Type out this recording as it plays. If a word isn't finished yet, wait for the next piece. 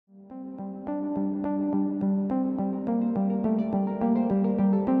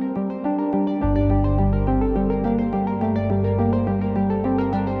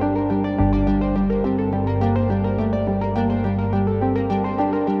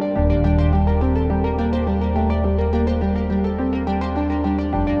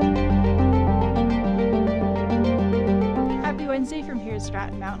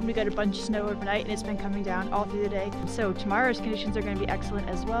we got a bunch of snow overnight and it's been coming down all through the day. So tomorrow's conditions are going to be excellent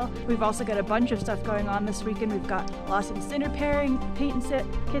as well. We've also got a bunch of stuff going on this weekend. We've got Lawson's dinner pairing, paint and sit,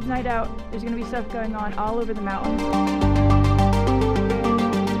 kids night out. There's going to be stuff going on all over the mountain.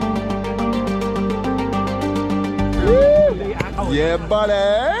 Yeah,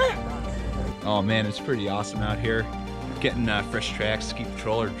 buddy! Oh man, it's pretty awesome out here. Getting fresh tracks, ski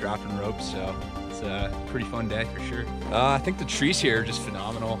patrol or dropping ropes, so it's a pretty fun day for sure. I think the trees here are just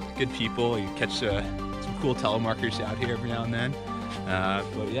phenomenal. Good people. You catch some cool telemarkers out here every now and then.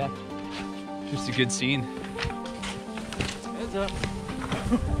 But yeah, just a good scene. Heads up.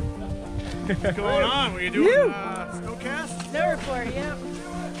 What's going on? What are you doing? Snowcast? Snow report, yep.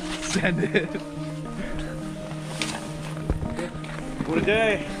 Send it. What a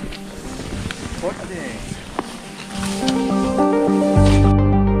day. What a day.